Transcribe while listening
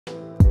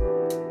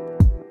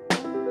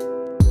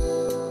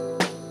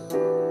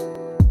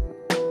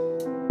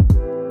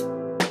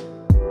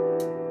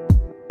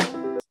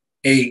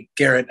Hey,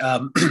 Gerrit,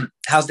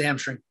 how's the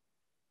hamstring?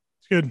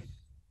 It's good.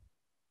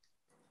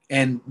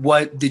 And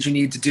what did you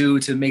need to do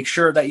to make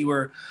sure that you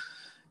were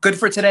good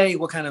for today?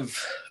 What kind of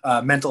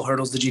mental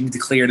hurdles did you need to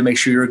clear to make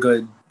sure you were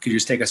good? Could you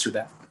just take us through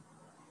that?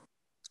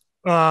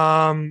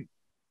 Um,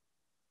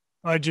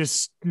 I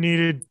just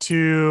needed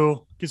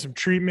to get some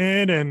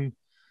treatment and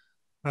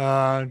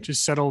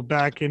just settle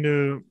back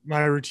into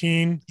my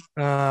routine.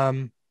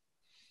 And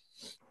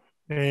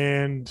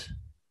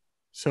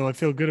so I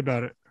feel good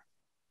about it.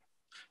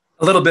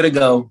 A little bit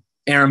ago,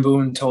 Aaron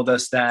Boone told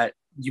us that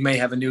you may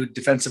have a new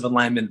defensive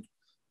alignment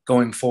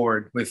going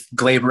forward with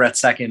Glaber at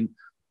second,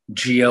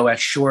 Geo at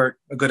short,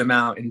 a good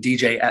amount, and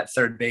DJ at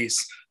third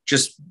base.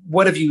 Just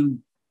what have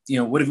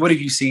what have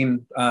you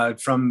seen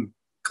from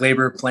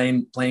Glaber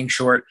playing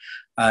short,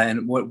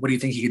 and what do you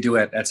think he could do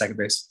at second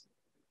base?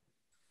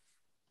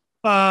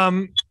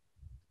 Um,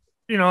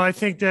 I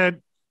think that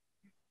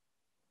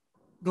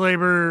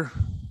Glaber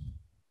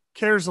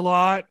cares a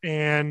lot,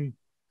 and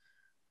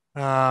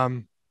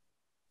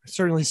I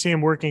certainly see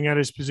him working at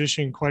his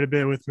position quite a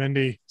bit with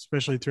Mendy,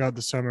 especially throughout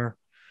the summer.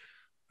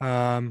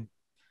 Um,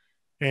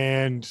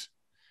 and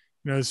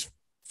as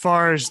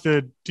far as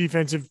the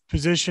defensive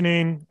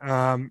positioning,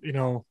 I'm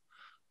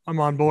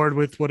on board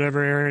with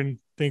whatever Aaron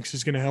thinks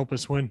is going to help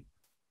us win.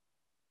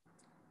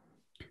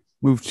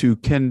 Move to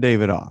Ken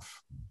Davidoff.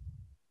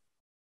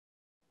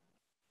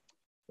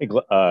 Hey,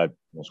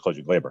 let's call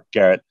you Glaber.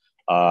 Gerrit,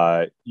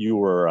 you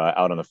were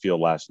out on the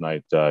field last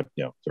night,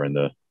 during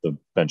the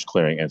bench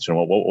clearing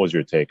incident. What was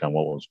your take on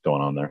what was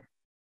going on there?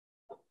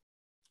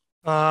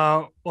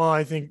 Well,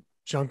 I think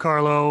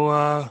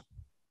Giancarlo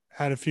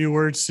had a few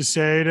words to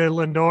say to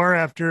Lindor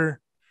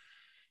after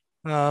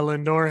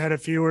Lindor had a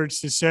few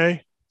words to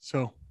say.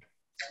 So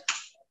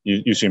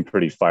you seem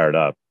pretty fired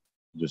up.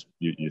 Just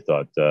you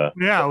thought,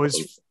 yeah, it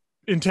was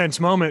intense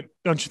moment,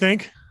 don't you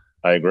think?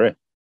 I agree.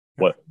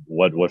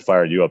 What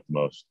fired you up the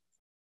most?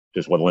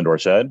 Just what Lindor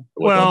said?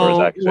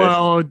 Well,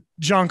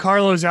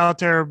 Giancarlo's out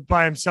there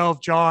by himself.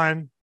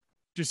 John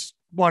just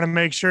want to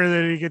make sure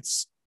that he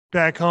gets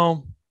back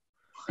home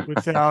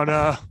without,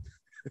 I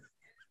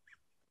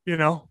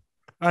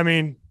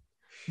mean,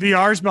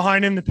 VR's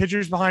behind him, the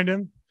pitcher's behind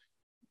him.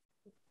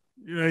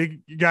 You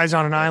guys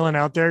on an island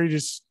out there. You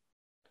just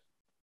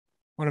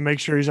want to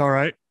make sure he's all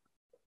right.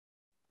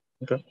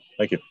 Okay,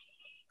 thank you.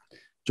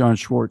 John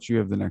Schwartz, you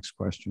have the next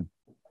question.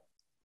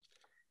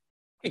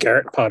 Hey,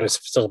 Gerrit, apologies,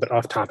 still a bit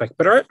off topic,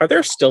 but are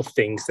there still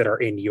things that are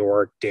in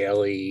your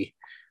daily,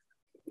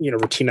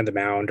 routine on the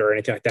mound or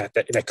anything like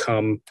that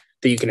come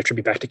that you can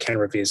attribute back to Ken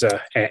Ravizza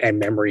and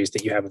memories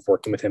that you have of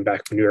working with him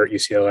back when you were at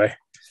UCLA?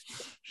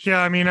 Yeah,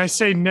 I mean, I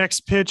say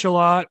next pitch a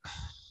lot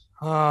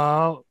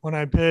when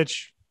I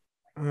pitch.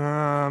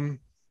 I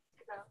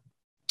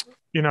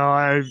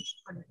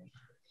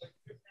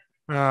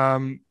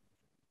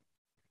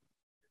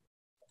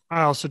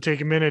also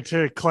take a minute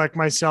to collect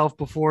myself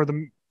before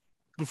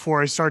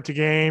I start the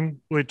game,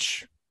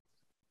 which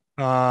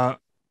I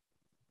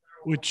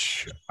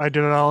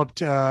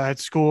developed at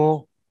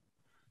school.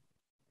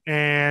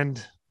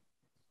 And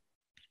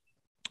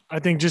I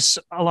think just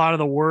a lot of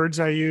the words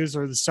I use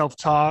or the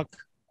self-talk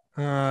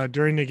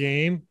during the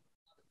game.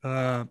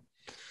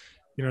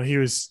 He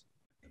was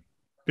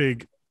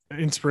big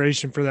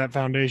inspiration for that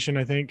foundation,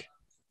 I think.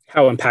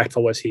 How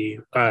impactful was he,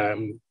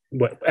 in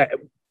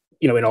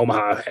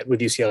Omaha with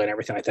UCLA and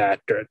everything like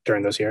that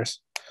during those years?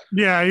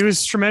 Yeah, he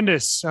was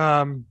tremendous. He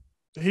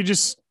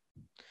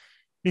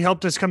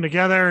helped us come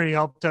together. He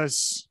helped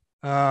us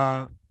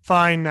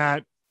find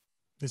that,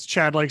 as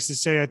Chad likes to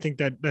say, I think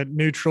that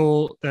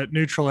neutral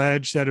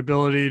edge, that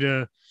ability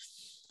to,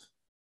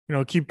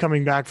 keep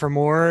coming back for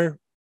more,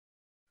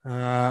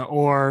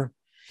 or,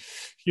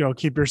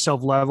 keep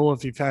yourself level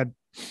if you've had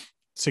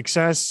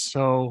success.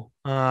 So,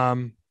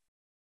 and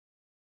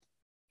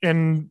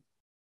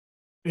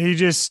he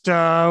just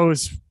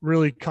was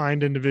really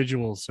kind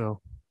individual.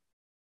 So.